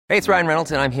Hey, it's Ryan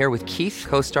Reynolds, and I'm here with Keith,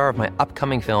 co-star of my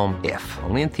upcoming film, If,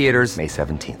 only in theaters May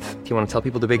 17th. Do you want to tell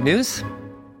people the big news?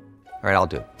 All right, I'll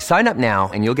do it. Sign up now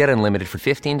and you'll get unlimited for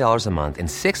 $15 a month and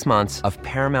 6 months of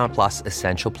Paramount Plus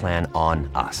Essential Plan on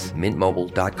us.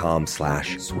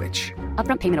 MintMobile.com/switch.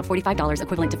 Upfront payment of $45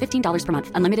 equivalent to $15 per month.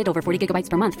 Unlimited over 40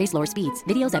 gigabytes per month. Face lower speeds.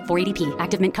 Videos at 480p.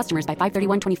 Active Mint customers by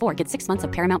 531.24 get 6 months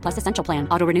of Paramount Plus Essential Plan.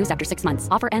 Auto renews after 6 months.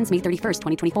 Offer ends May 31st,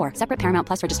 2024. Separate Paramount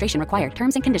Plus registration required.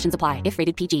 Terms and conditions apply if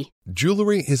rated PG.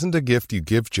 Jewelry isn't a gift you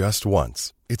give just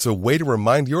once. It's a way to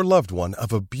remind your loved one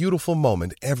of a beautiful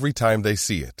moment every time they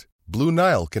see it. Blue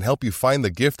Nile can help you find the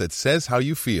gift that says how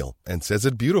you feel and says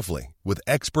it beautifully, with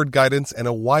expert guidance and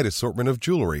a wide assortment of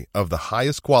jewelry of the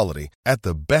highest quality at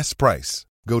the best price.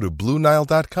 Go to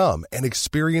BlueNile.com and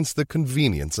experience the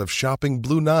convenience of shopping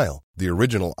Blue Nile, the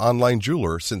original online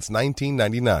jeweler since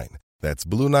 1999. That's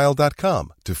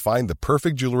BlueNile.com to find the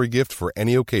perfect jewelry gift for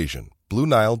any occasion.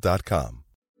 BlueNile.com.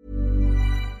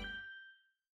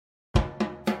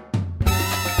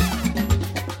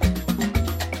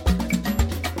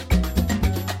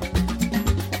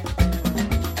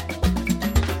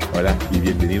 Hola y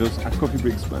bienvenidos a Coffee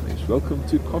Break Spanish. Welcome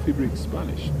to Coffee Break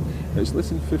Spanish. Now it's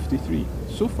lesson 53.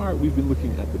 So far we've been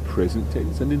looking at the present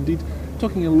tense and indeed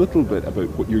talking a little bit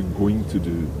about what you're going to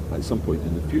do at some point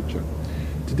in the future.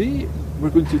 Today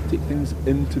we're going to take things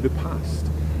into the past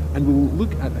and we'll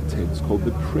look at a tense called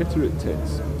the preterite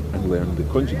tense and learn the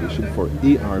conjugation for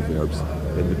AR verbs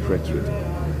in the preterite.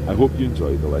 I hope you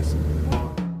enjoy the lesson.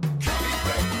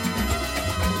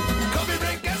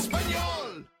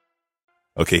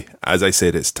 Okay, as I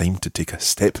said, it's time to take a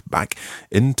step back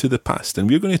into the past, and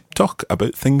we're going to talk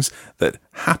about things that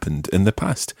happened in the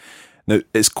past. Now,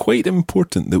 it's quite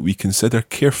important that we consider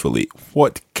carefully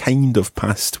what kind of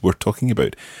past we're talking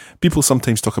about. People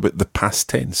sometimes talk about the past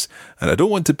tense, and I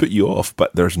don't want to put you off,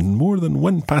 but there's more than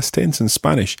one past tense in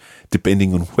Spanish,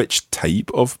 depending on which type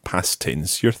of past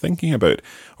tense you're thinking about,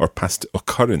 or past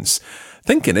occurrence.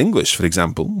 Think in English, for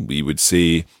example, we would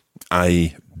say,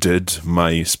 I did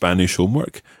my Spanish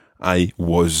homework. I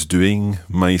was doing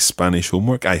my Spanish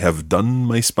homework. I have done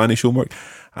my Spanish homework.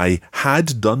 I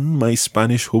had done my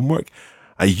Spanish homework.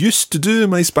 I used to do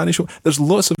my Spanish homework. There's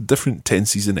lots of different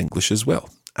tenses in English as well.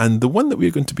 And the one that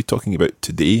we're going to be talking about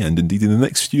today, and indeed in the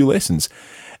next few lessons,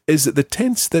 is that the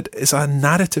tense that is a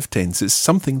narrative tense is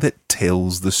something that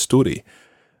tells the story.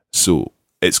 So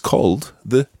it's called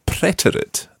the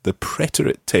preterite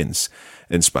tense.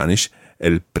 In Spanish,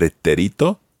 el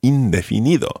pretérito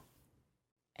indefinido.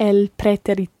 El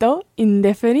pretérito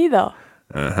indefinido.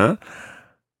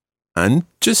 And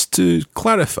just to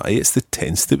clarify, it's the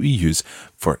tense that we use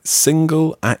for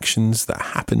single actions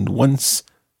that happened once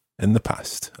in the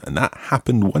past. And that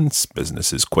happened once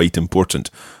business is quite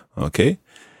important. Okay?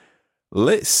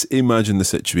 Let's imagine the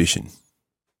situation.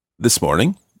 This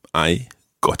morning, I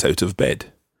got out of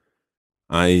bed.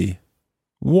 I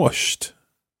washed.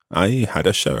 I had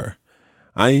a shower.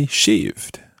 I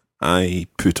shaved. I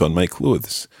put on my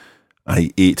clothes.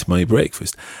 I ate my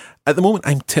breakfast. At the moment,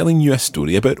 I'm telling you a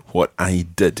story about what I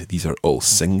did. These are all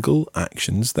single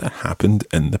actions that happened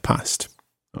in the past.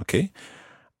 Okay?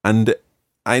 And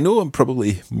I know I'm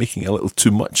probably making a little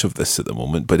too much of this at the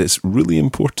moment, but it's really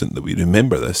important that we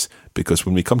remember this, because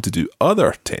when we come to do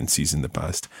other tenses in the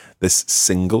past, this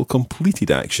single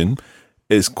completed action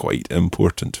is quite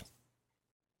important.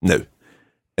 Now,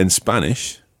 in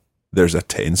Spanish, there's a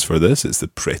tense for this. It's the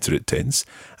preterite tense.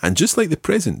 And just like the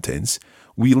present tense,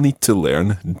 we'll need to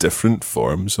learn different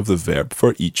forms of the verb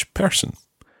for each person.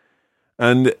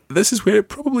 And this is where it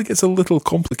probably gets a little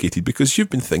complicated, because you've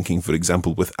been thinking, for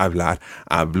example, with hablar,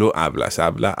 hablo, hablas,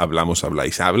 habla, hablamos,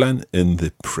 habláis, hablan in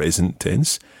the present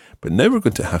tense. But now we're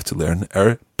going to have to learn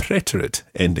our preterite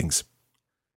endings.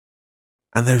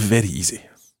 And they're very easy.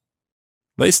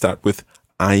 Let's start with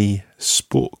I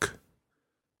spoke.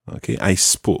 Okay, I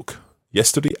spoke.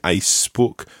 Yesterday, I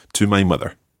spoke to my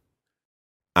mother.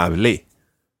 Hablé.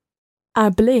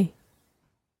 Hablé.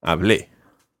 Hablé.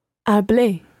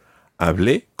 Hablé.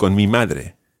 Hablé con mi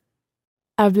madre.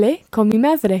 Hablé con mi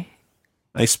madre.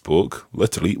 I spoke,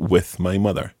 literally, with my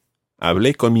mother.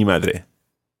 Hablé con mi madre.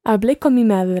 Hablé con mi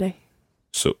madre.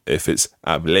 So if it's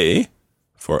hablé,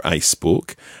 for I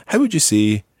spoke, how would you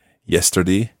say,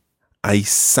 yesterday, I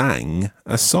sang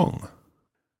a song?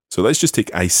 So let's just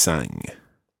take I sang.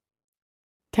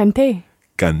 Canté.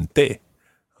 Canté.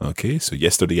 Okay, so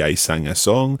yesterday I sang a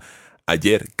song.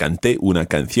 Ayer canté una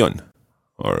canción.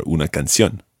 Or una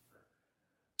canción.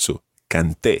 So,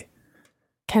 canté.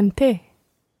 Canté.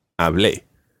 Hablé.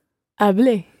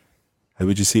 Hablé. How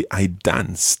would you say I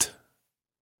danced?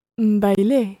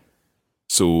 Bailé.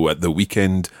 So, at the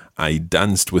weekend, I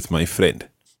danced with my friend.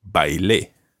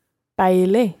 Bailé.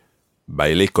 Bailé.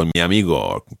 Bailé con mi amigo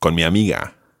or con mi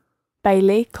amiga.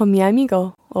 Bailé con mi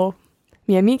amigo o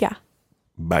mi amiga.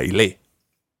 Bailé.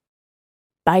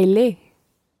 Bailé.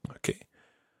 Okay.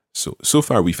 So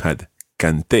far we've had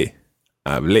canté,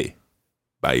 hablé,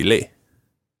 bailé.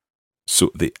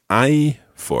 So the I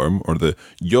form or the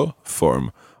yo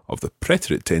form of the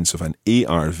preterite tense of an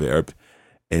AR verb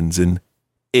ends in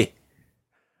E.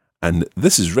 And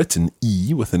this is written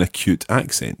E with an acute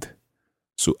accent.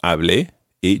 So hablé,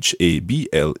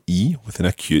 H-A-B-L-E with an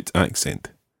acute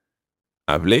accent.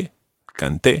 Hablé,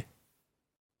 canté,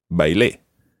 bailé.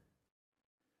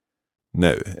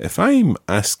 Now, if I'm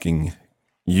asking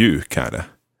you, Cara,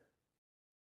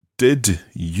 did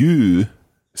you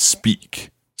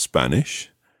speak Spanish?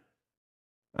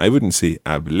 I wouldn't say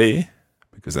hablé,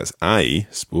 because that's I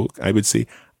spoke. I would say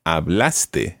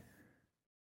hablaste.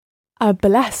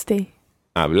 Hablaste.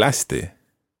 Hablaste.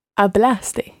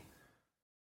 Hablaste.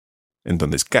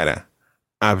 Entonces, Cara,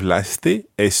 ¿hablaste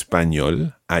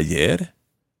español ayer?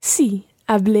 Sí,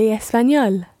 hablé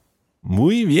español.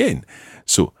 Muy bien.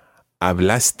 So,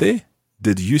 ¿hablaste?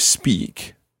 Did you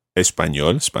speak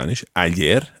español, Spanish,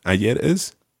 ayer? Ayer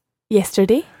is?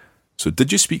 Yesterday? So,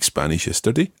 did you speak Spanish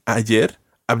yesterday? Ayer,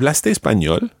 ¿hablaste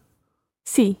español?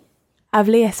 Sí,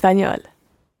 hablé español.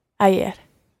 Ayer.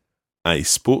 I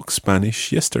spoke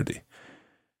Spanish yesterday.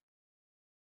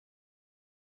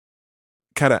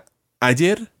 Cara,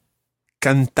 ¿ayer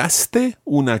cantaste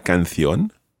una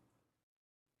canción?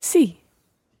 Sí,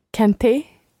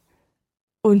 canté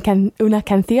una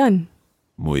canción.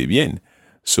 Muy bien.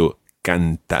 So,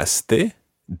 cantaste,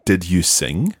 did you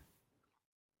sing?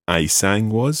 I sang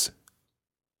was?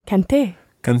 Canté.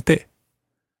 Canté.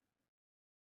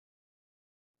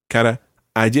 Cara,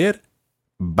 ¿ayer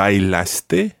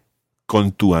bailaste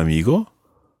con tu amigo?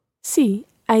 Sí,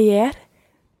 ayer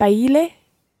bailé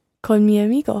con mi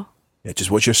amigo. Yeah,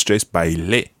 just watch your stress,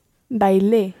 bailé.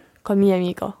 Bailé con mi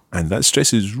amigo. And that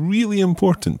stress is really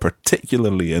important,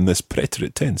 particularly in this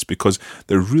preterite tense, because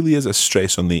there really is a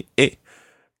stress on the E.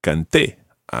 Canté,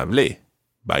 hablé,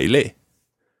 bailé.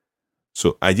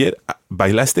 So, ayer,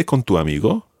 ¿bailaste con tu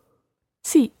amigo?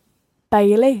 Sí,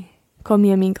 bailé con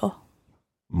mi amigo.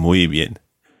 Muy bien.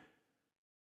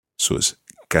 So, it's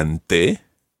canté,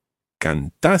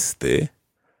 cantaste,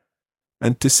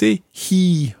 and to say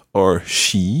he or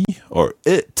she or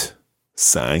it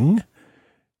sang,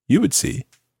 you would say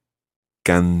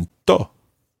cantó.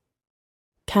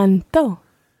 Cantó.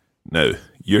 Now,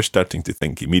 you're starting to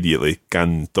think immediately,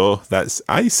 canto, that's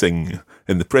I sing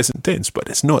in the present tense, but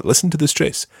it's not. Listen to the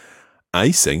stress.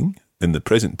 I sing in the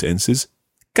present tense is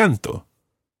canto.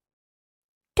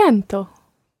 Canto.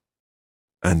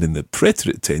 And in the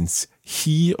preterite tense,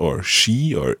 he or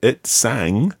she or it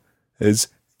sang is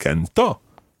cantó.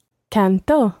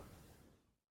 Canto.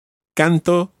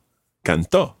 Canto,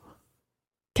 cantó.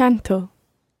 Canto.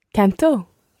 Canto.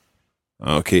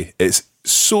 Okay, it's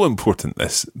so important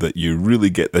that you really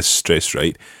get this stress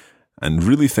right and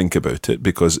really think about it,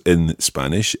 because in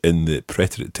Spanish, in the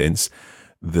preterite tense,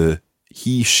 the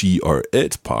he, she, or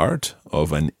it part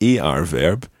of an AR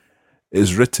verb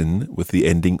is written with the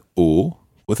ending O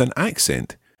with an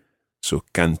accent. So,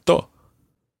 cantó,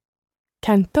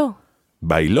 Cantó.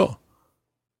 bailó,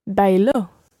 Bailó.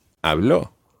 habló,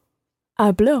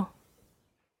 Habló.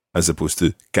 as opposed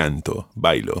to canto,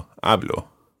 bailo, hablo.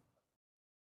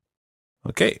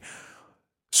 Okay,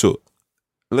 so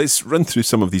let's run through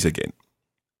some of these again.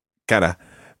 Cara,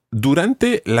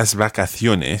 durante las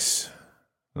vacaciones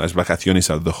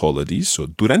are the holidays, so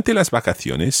durante las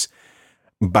vacaciones,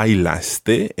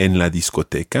 ¿bailaste en la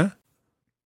discoteca?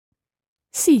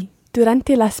 Sí,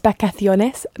 durante las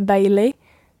vacaciones bailé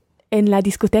en la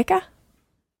discoteca.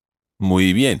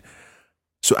 Muy bien.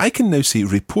 So I can now say,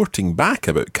 reporting back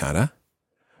about Cara,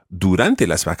 durante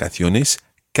las vacaciones,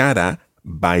 Cara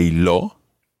bailó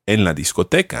en la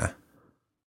discoteca.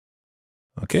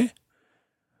 Okay?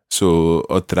 So,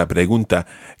 otra pregunta.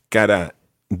 Cara,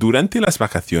 durante las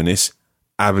vacaciones,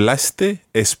 ¿hablaste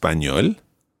español?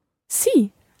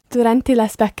 Sí, durante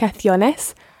las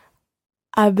vacaciones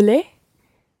hablé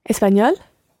español.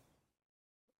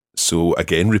 So,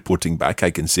 again, reporting back,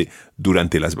 I can say,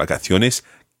 durante las vacaciones,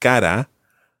 Cara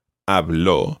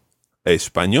habló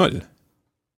español.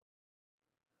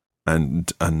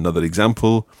 And another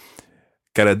example.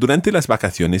 Cara, durante las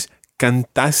vacaciones,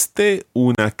 ¿cantaste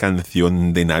una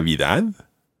canción de Navidad?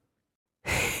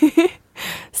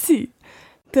 Sí,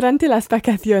 durante las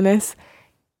vacaciones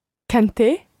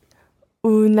canté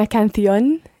una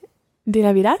canción de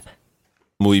Navidad.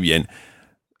 Muy bien.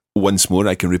 Once more,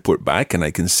 I can report back and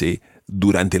I can say,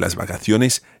 durante las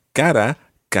vacaciones, Cara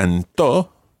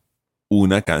cantó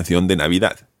una canción de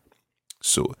Navidad.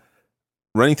 So,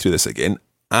 running through this again,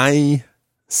 I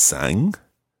sang,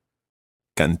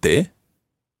 canté.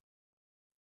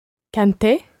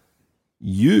 Canté.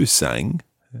 You sang,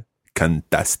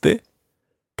 cantaste.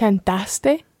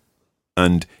 Cantaste.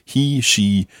 And he,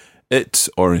 she, it,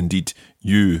 or indeed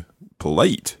you,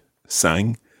 polite,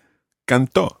 sang,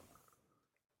 cantó.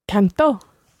 Cantó.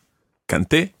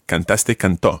 Canté, cantaste,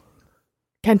 cantó.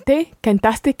 Canté.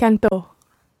 Cantaste. Cantó.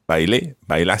 Bailé,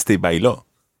 bailaste, bailó.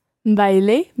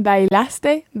 Bailé.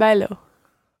 Bailaste. Bailó.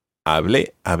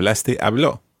 Hablé, hablaste,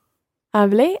 habló.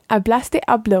 Hablé. Hablaste.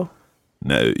 Habló.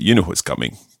 Now, you know what's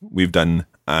coming. We've done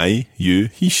I, you,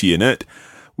 he, she, and it.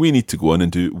 We need to go on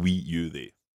and do we, you,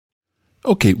 they.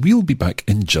 Okay, we'll be back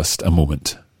in just a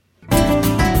moment.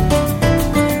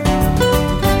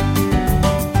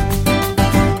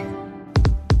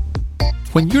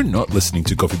 When you're not listening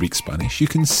to Coffee Break Spanish, you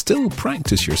can still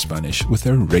practice your Spanish with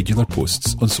our regular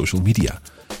posts on social media.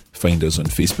 Find us on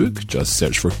Facebook, just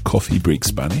search for Coffee Break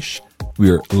Spanish.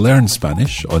 We're Learn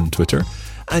Spanish on Twitter,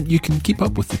 and you can keep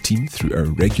up with the team through our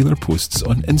regular posts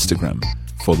on Instagram.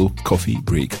 Follow Coffee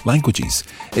Break Languages.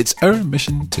 It's our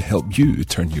mission to help you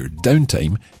turn your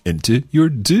downtime into your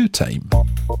do time.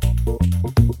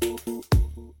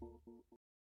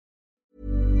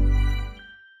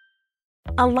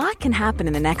 A lot can happen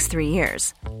in the next 3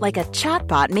 years. Like a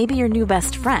chatbot may be your new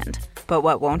best friend. But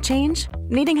what won't change?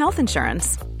 Needing health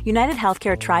insurance. United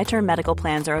Healthcare Tri-Term Medical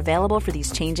Plans are available for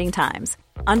these changing times.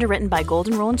 Underwritten by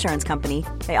Golden Rule Insurance Company,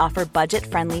 they offer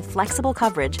budget-friendly, flexible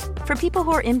coverage for people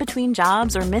who are in between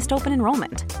jobs or missed open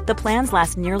enrollment. The plans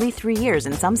last nearly 3 years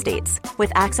in some states,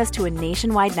 with access to a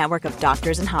nationwide network of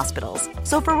doctors and hospitals.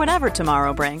 So for whatever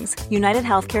tomorrow brings, United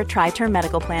Healthcare Tri-Term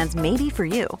Medical Plans may be for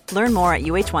you. Learn more at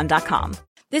uh1.com.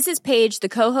 This is Paige, the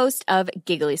co-host of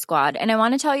Giggly Squad, and I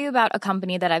want to tell you about a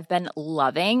company that I've been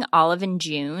loving, Olive &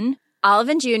 June.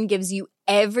 Olive & June gives you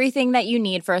everything that you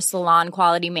need for a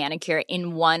salon-quality manicure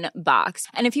in one box.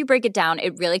 And if you break it down,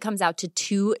 it really comes out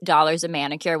to $2 a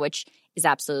manicure, which is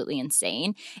absolutely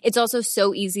insane. It's also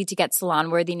so easy to get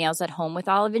salon-worthy nails at home with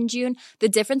Olive & June. The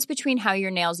difference between how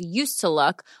your nails used to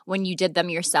look when you did them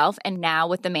yourself and now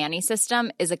with the Mani system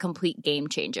is a complete game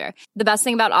changer. The best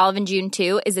thing about Olive & June,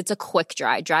 too, is it's a quick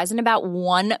dry. Dries in about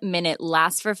 1 minute,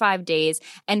 lasts for 5 days,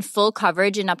 and full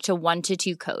coverage in up to 1 to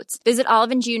 2 coats. Visit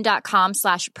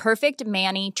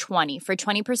oliveandjune.com/perfectmani20 for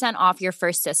 20% off your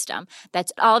first system.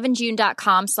 That's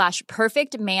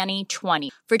oliveandjune.com/perfectmani20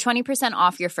 for 20%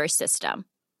 off your first system.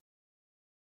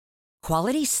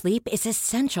 Quality sleep is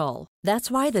essential.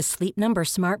 That's why the Sleep Number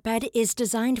Smart Bed is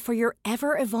designed for your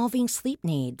ever-evolving sleep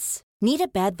needs. Need a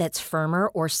bed that's firmer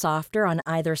or softer on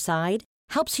either side?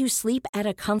 Helps you sleep at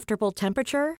a comfortable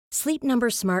temperature? Sleep Number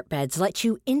Smart Beds let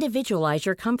you individualize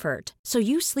your comfort, so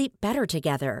you sleep better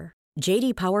together.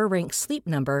 J.D. Power ranks Sleep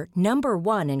Number number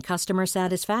 1 in customer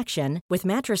satisfaction with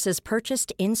mattresses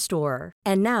purchased in-store.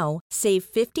 And now, save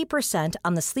 50%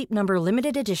 on the Sleep Number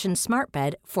Limited Edition Smart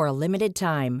Bed for a limited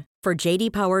time. For J.D.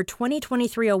 Power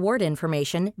 2023 award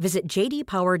information, visit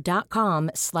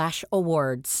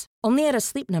jdpower.com/awards. Only at a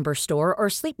Sleep Number store or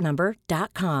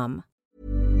sleepnumber.com.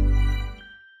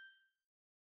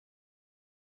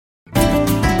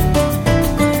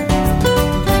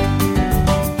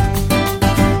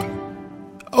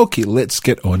 Okay, let's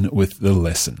get on with the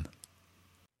lesson.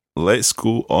 Let's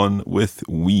go on with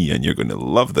we, and you're going to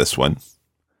love this one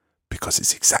because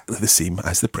it's exactly the same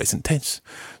as the present tense.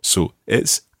 So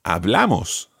it's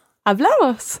hablamos,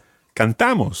 Hablamos.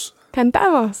 cantamos,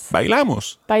 Cantamos.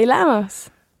 bailamos. Bailamos.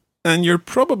 And you're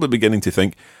probably beginning to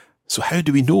think, so how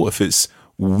do we know if it's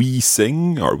we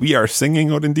sing or we are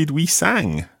singing or indeed we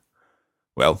sang?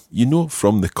 Well, you know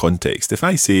from the context. If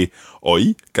I say,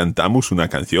 hoy cantamos una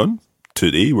canción,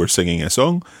 today we're singing a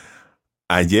song.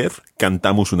 Ayer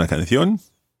cantamos una canción.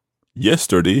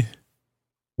 Yesterday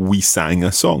we sang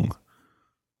a song.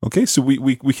 Okay, so we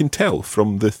can tell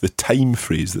from the time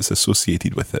phrase that's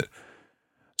associated with it.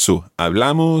 So,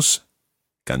 hablamos,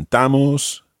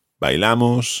 cantamos,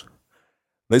 bailamos.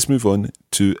 Let's move on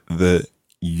to the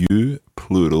you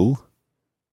plural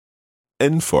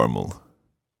informal,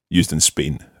 used in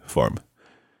Spain form.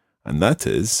 And that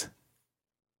is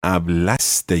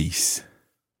hablasteis.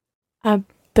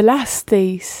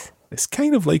 Hablasteis. It's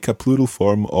kind of like a plural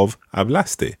form of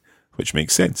hablaste, which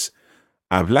makes sense.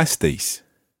 Hablasteis.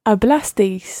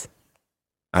 Hablasteis.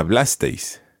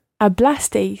 Hablasteis.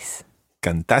 Hablasteis.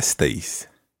 Cantasteis.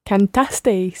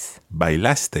 Cantasteis.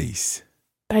 Bailasteis.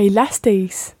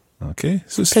 Bailasteis. Okay,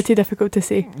 so it's, Pretty difficult to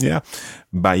say. yeah.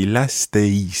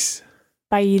 Bailasteis.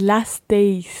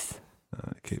 Bailasteis.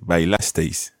 Okay,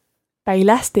 bailasteis.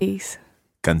 Bailasteis.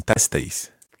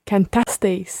 Cantasteis.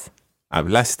 Cantasteis.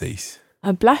 Hablasteis.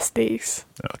 Hablasteis.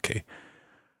 Okay.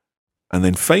 And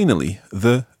then finally,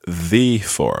 the they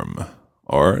form,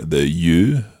 or the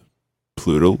you,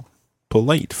 plural,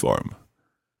 polite form.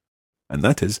 And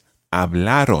that is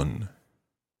hablaron.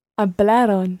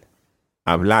 Hablaron.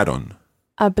 Hablaron.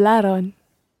 Hablaron.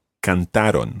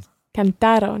 Cantaron.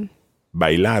 Cantaron.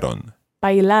 Bailaron.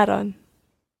 Bailaron.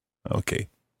 Okay.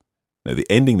 Now the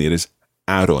ending there is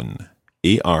aron.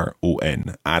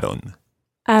 A-R-O-N. Aron.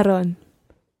 Aron.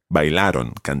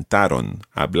 Bailaron. Cantaron.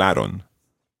 Hablaron.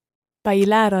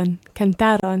 Bailaron.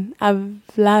 Cantaron.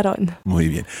 Hablaron. Muy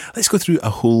bien. Let's go through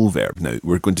a whole verb now.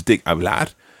 We're going to take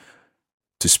hablar,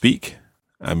 to speak,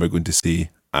 and we're going to say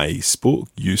I spoke,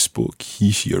 you spoke, he,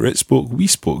 she, or it spoke, we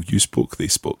spoke, you spoke, they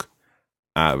spoke.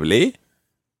 Hablé.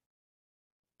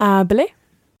 Hable.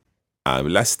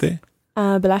 Hablaste.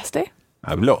 Hablaste.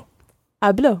 Habló.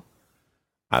 Habló.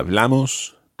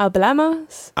 Hablamos.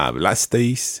 Hablamos.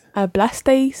 Hablasteis.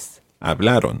 Hablasteis.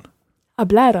 Hablaron.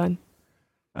 Hablaron.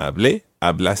 Hablé.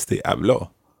 Hablaste.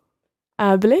 Habló.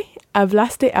 Hablé.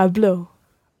 Hablaste. Habló.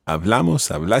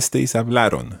 Hablamos. Hablasteis.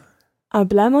 Hablaron.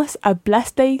 Hablamos.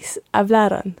 Hablasteis.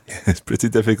 Hablaron. It's pretty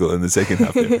difficult in the second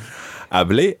half there.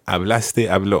 Hablé. Hablaste.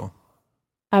 Habló.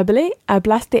 Hablé.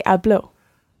 Hablaste. Habló.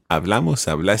 Hablamos.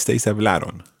 Hablasteis.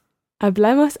 Hablaron.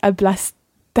 Hablamos.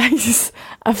 Hablasteis.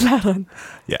 Hablaron.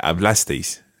 Yeah,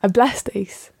 hablasteis.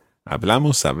 Hablasteis.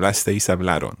 Hablamos. Hablasteis.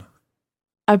 Hablaron.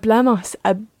 Hablamos.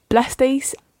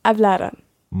 Hablasteis. Hablaron.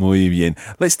 Muy bien.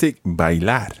 Let's take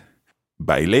bailar.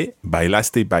 Bailé.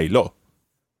 Bailaste. Bailó.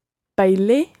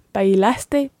 Bailé.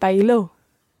 Bailaste. Bailó.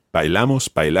 Bailamos.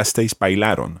 Bailasteis.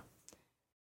 Bailaron.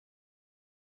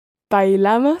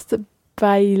 Bailamos.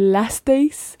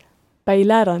 Bailasteis.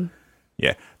 Bailaron.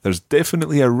 Yeah, there's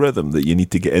definitely a rhythm that you need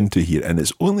to get into here, and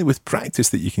it's only with practice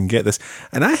that you can get this.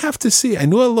 And I have to say, I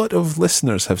know a lot of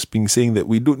listeners have been saying that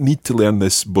we don't need to learn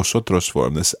this vosotros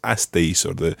form, this asteis,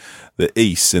 or the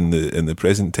eis in the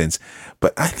present tense.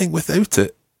 But I think without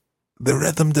it, the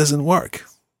rhythm doesn't work.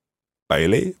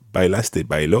 Bailé, bailaste,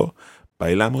 bailó,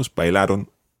 bailamos, bailaron.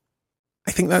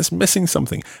 I think that's missing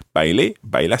something. Bailé,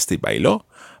 bailaste, bailó,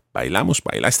 bailamos,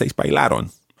 bailasteis,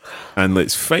 bailaron. And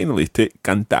let's finally take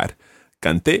cantar.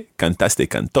 Canté, cantaste,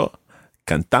 cantó.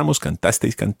 Cantamos,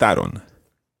 cantasteis, cantaron.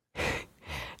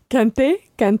 Canté,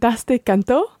 cantaste,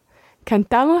 cantó.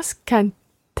 Cantamos,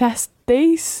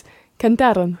 cantasteis,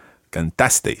 cantaron.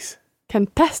 Cantasteis.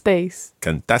 Cantasteis.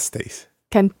 Cantasteis.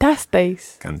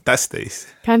 Cantasteis. Cantasteis.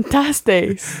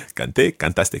 Cantasteis. Canté,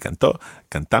 cantaste, cantó.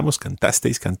 Cantamos,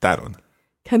 cantasteis, cantaron.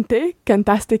 Canté,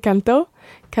 cantaste, cantó.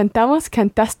 Cantamos,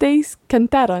 cantasteis,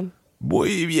 cantaron.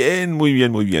 Muy bien, muy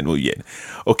bien, muy bien, muy bien.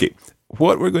 Okay,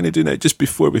 what we're going to do now, just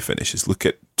before we finish, is look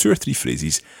at 2 or 3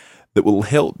 phrases that will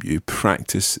help you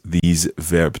practice these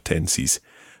verb tenses.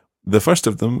 The first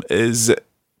of them is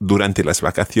durante las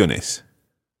vacaciones.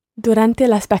 Durante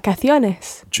las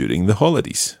vacaciones. During the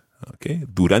holidays. Okay,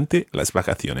 durante las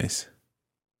vacaciones.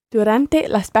 Durante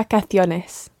las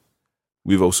vacaciones.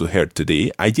 We've also heard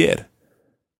today, ayer.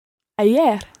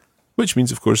 Ayer. Which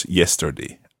means, of course,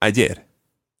 yesterday. Ayer.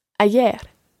 Ayer.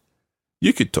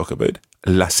 You could talk about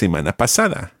la semana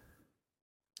pasada.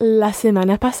 La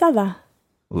semana pasada.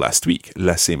 Last week.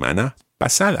 La semana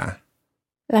pasada.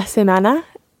 La semana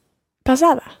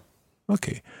pasada.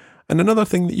 Okay. And another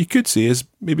thing that you could say is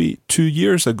maybe 2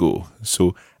 years ago.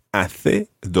 So, hace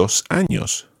 2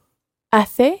 años.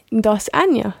 Hace 2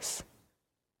 años.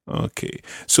 Okay.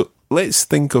 So, let's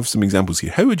think of some examples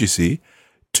here. How would you say,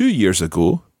 2 years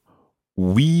ago,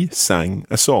 we sang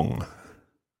a song?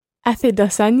 Hace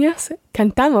 2 años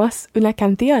cantamos una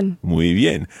canción. Muy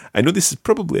bien. I know this is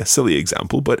probably a silly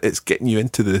example, but it's getting you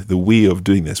into the way of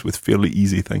doing this with fairly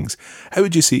easy things. How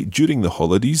would you say, during the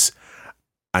holidays,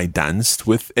 I danced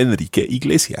with Enrique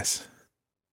Iglesias?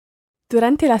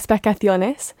 Durante las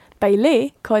vacaciones,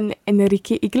 bailé con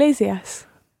Enrique Iglesias.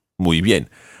 Muy bien.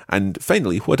 And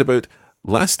finally, what about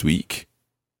last week?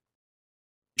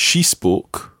 She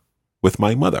spoke with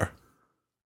my mother.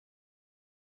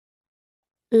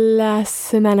 La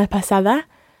semana pasada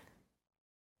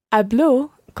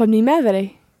habló con mi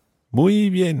madre. Muy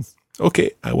bien.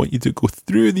 Okay, I want you to go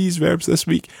through these verbs this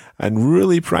week and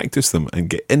really practice them and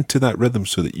get into that rhythm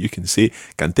so that you can say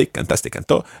canté, cantaste,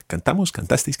 cantó, cantamos,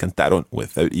 cantasteis, cantaron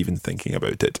without even thinking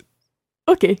about it.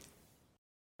 Okay.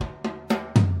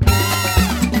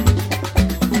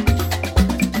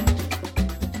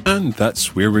 And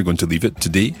that's where we're going to leave it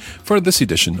today for this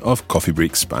edition of Coffee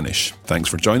Break Spanish. Thanks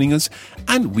for joining us,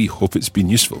 and we hope it's been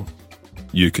useful.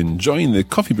 You can join the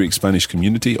Coffee Break Spanish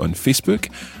community on Facebook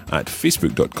at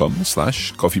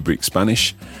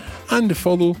facebook.com/coffeebreakspanish. and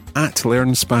follow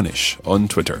 @LearnSpanish on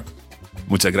Twitter.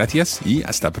 Muchas gracias y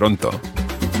hasta pronto.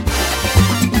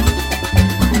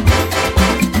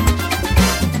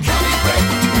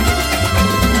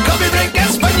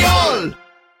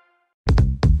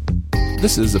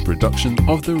 This is a production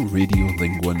of the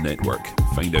Radiolingua Network.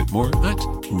 Find out more at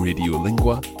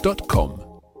radiolingua.com.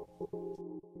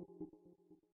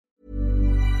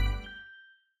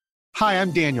 Hi,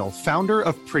 I'm Daniel, founder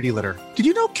of Pretty Litter. Did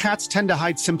you know cats tend to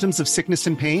hide symptoms of sickness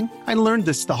and pain? I learned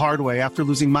this the hard way after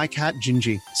losing my cat,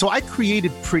 Gingy. So I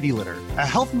created Pretty Litter, a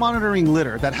health monitoring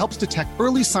litter that helps detect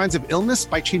early signs of illness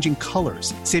by changing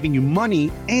colors, saving you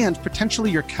money and potentially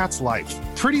your cat's life.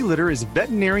 Pretty Litter is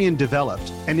veterinarian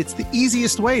developed, and it's the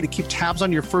easiest way to keep tabs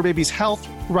on your fur baby's health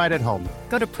right at home.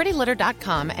 Go to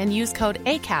prettylitter.com and use code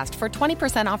ACAST for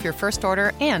 20% off your first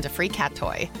order and a free cat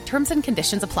toy. Terms and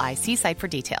conditions apply. See site for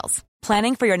details.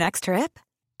 Planning for your next trip?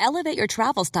 Elevate your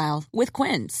travel style with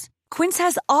Quince. Quince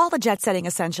has all the jet-setting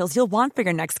essentials you'll want for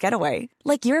your next getaway,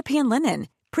 like European linen,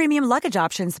 premium luggage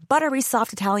options, buttery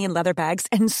soft Italian leather bags,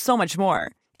 and so much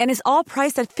more. And is all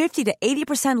priced at 50 to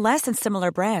 80% less than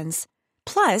similar brands.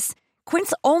 Plus,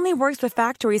 Quince only works with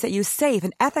factories that use safe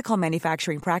and ethical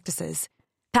manufacturing practices.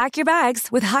 Pack your bags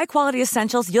with high-quality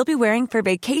essentials you'll be wearing for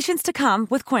vacations to come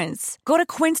with Quince. Go to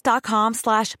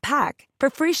quince.com/pack for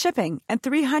free shipping and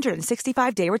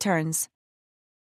 365-day returns.